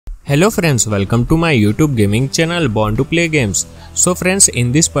Hello friends, welcome to my YouTube gaming channel Born to Play Games. So friends,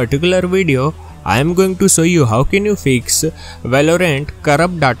 in this particular video, I am going to show you how can you fix Valorant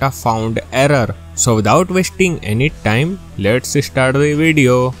corrupt data found error. So without wasting any time, let's start the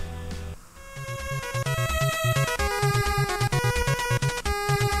video.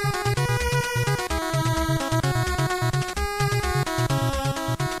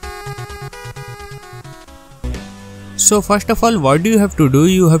 So first of all, what do you have to do?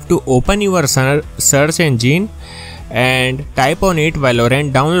 You have to open your search engine and type on it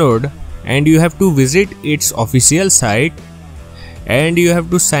Valorant download, and you have to visit its official site and you have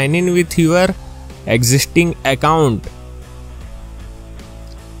to sign in with your existing account.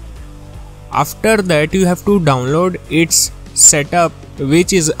 After that, you have to download its setup,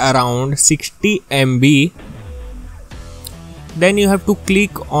 which is around 60 MB. Then you have to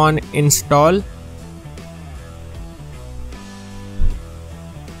click on install.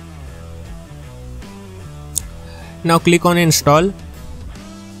 Now click on install,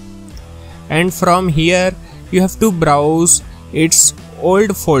 and from here you have to browse its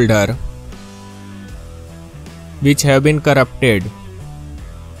old folder which have been corrupted.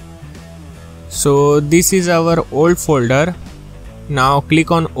 So this is our old folder. Now click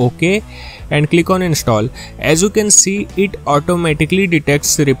on OK and click on install. As you can see, it automatically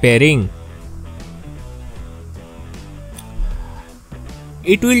detects repairing.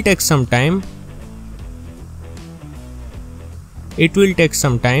 It will take some time.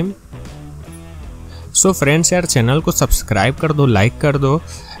 So friends, यार channel को subscribe कर दो, like कर दो,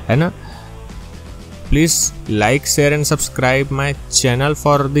 है ना. Please like, share and subscribe my channel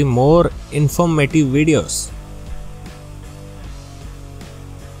for the more informative videos.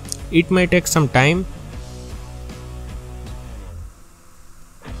 It may take some time.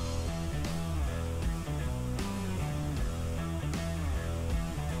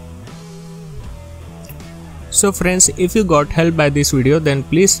 So friends, if you got help by this video, then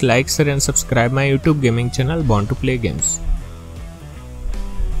please like, share and subscribe my YouTube gaming channel Born to Play Games.